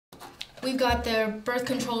We've got the birth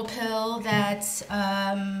control pill that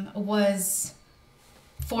was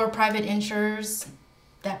for private insurers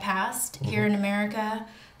that passed here in America.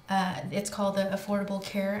 It's called the Affordable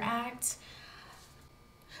Care Act.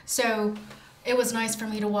 So it was nice for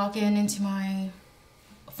me to walk into my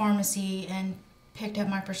pharmacy and picked up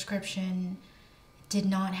my prescription, did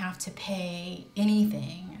not have to pay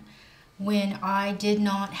anything. When I did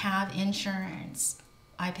not have insurance,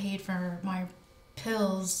 I paid for my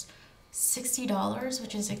pills $60,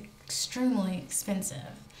 which is extremely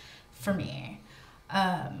expensive for me.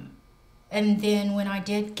 And then when I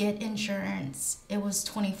did get insurance, it was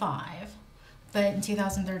 $25. But in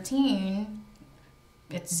 2013,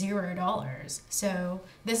 it's $0. So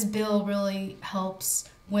this bill really helps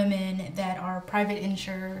women that are private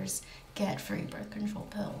insurers get free birth control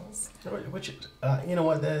pills. Which, you know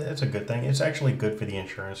what, it's a good thing. It's actually good for the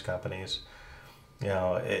insurance companies. You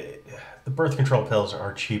know, the birth control pills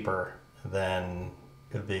are cheaper than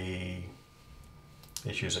the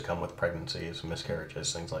issues that come with pregnancies,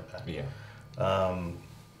 miscarriages, things like that. Yeah.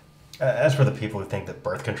 As for the people who think that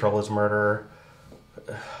birth control is murder,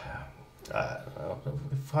 I don't know,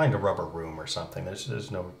 find a rubber room or something.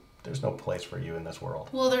 There's no place for you in this world.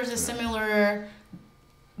 Well, there's a similar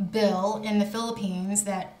bill in the Philippines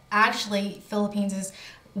that actually Philippines is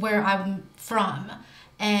where I'm from,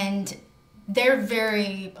 and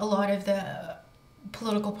a lot of the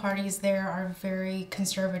political parties there are very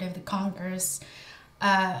conservative, the Congress,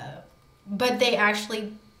 but they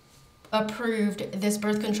actually approved this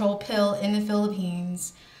birth control pill in the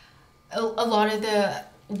Philippines. A lot of the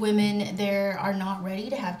women there are not ready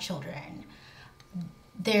to have children.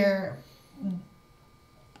 They're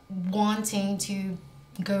wanting to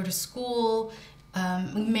go to school,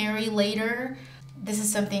 marry later. This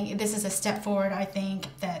is a step forward, I think,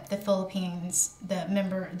 that the Philippines,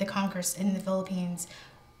 the Congress in the Philippines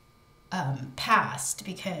passed,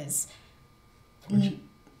 because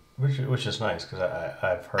which is nice, because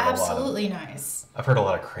I've heard absolutely nice. I've heard a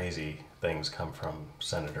lot of crazy things come from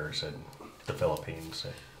senators in the Philippines.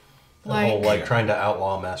 Like trying to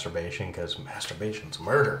outlaw masturbation because masturbation's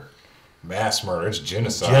murder. Mass murder, it's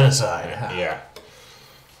genocide. Genocide. Yeah.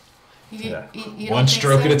 You One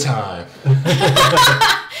stroke at a time.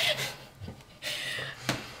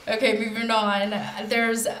 Okay, moving on.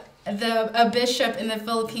 There's a bishop in the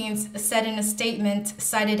Philippines said in a statement,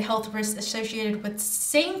 cited health risks associated with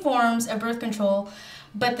same forms of birth control,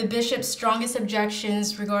 but the bishop's strongest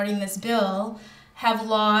objections regarding this bill have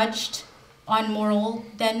lodged on moral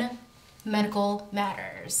than medical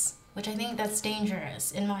matters, which I think that's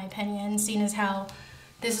dangerous, in my opinion, seeing as how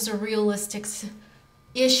this is a realistic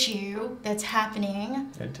issue that's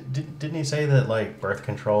happening. Didn't he say that like birth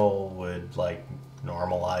control would like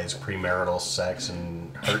normalize premarital sex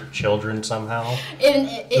and hurt children somehow?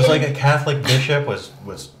 It was like a Catholic bishop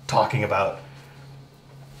was talking about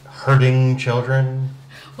hurting children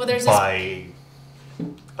by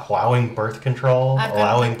allowing birth control,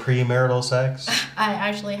 allowing premarital sex. I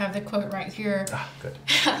actually have the quote right here. Ah, good.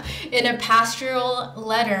 In a pastoral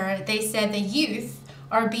letter, they said the youth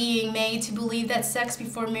are being made to believe that sex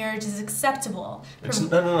before marriage is acceptable.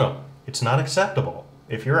 No. It's not acceptable.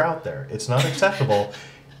 If you're out there, it's not acceptable.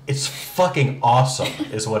 It's fucking awesome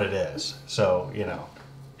is what it is. So, you know.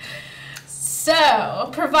 So,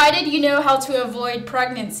 provided you know how to avoid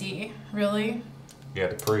pregnancy. Really? Yeah,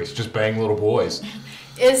 the priest. Just bang little boys.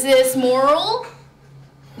 Is this moral?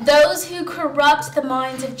 Those who corrupt the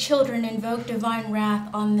minds of children invoke divine wrath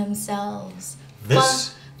on themselves.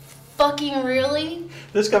 Fucking really?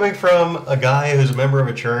 This coming from a guy who's a member of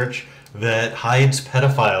a church that hides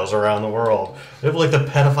pedophiles around the world. They have like the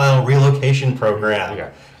pedophile relocation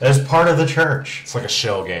program as part of the church. It's like a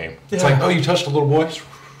shell game. Yeah. It's like, oh, you touched a little boy?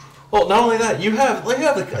 Well, not only that, you have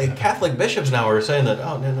the Catholic bishops now who are saying that,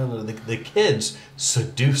 oh, no, the kids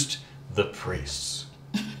seduced the priests.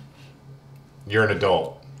 You're an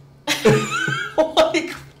adult.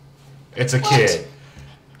 Like, it's a kid.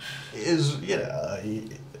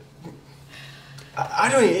 I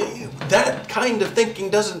don't. That kind of thinking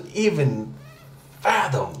doesn't even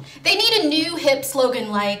fathom. They need a new hip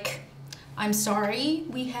slogan like, "I'm sorry,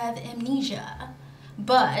 we have amnesia,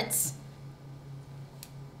 but."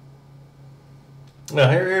 Now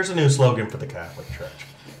here's a new slogan for the Catholic Church.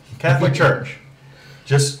 Catholic Church,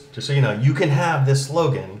 just so you know, you can have this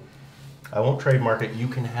slogan. I won't trademark it. You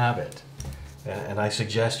can have it, and I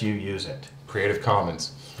suggest you use it. Creative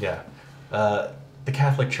Commons. Yeah, the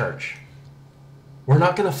Catholic Church. We're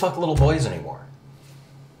not going to fuck little boys anymore.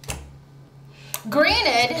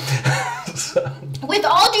 Granted, with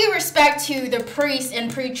all due respect to the priests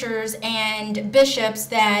and preachers and bishops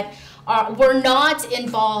that were not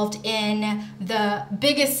involved in the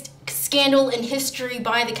biggest scandal in history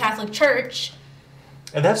by the Catholic Church.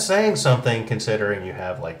 And that's saying something, considering you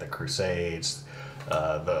have like the Crusades,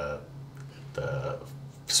 the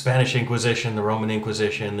Spanish Inquisition, the Roman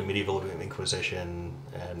Inquisition, the Medieval Inquisition,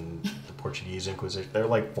 and the Portuguese Inquisition. There are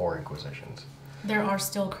like 4 inquisitions. There are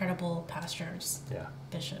still credible pastors, yeah,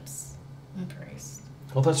 bishops, and priests.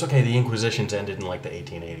 Well, that's okay. The Inquisitions ended in like the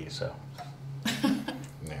 1880s, so.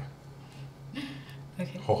 Yeah.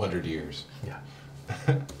 Okay. Whole 100 years. Yeah.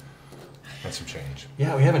 That's some change.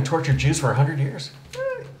 Yeah, we haven't tortured Jews for 100 years.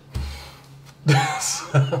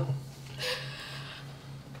 So.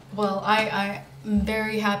 Well, I'm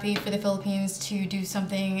very happy for the Philippines to do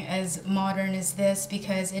something as modern as this,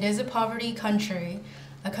 because it is a poverty country,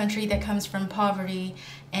 a country that comes from poverty,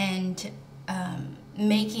 and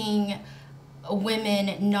making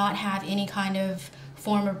women not have any kind of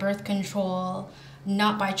form of birth control,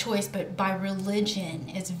 not by choice, but by religion,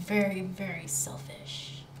 is very, very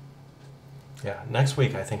selfish. Yeah, next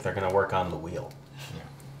week I think they're going to work on the wheel. Yeah.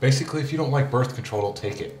 Basically, if you don't like birth control, don't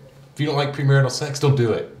take it. If you don't like premarital sex, don't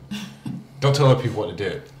do it. Don't tell other people what to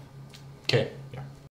do. Okay.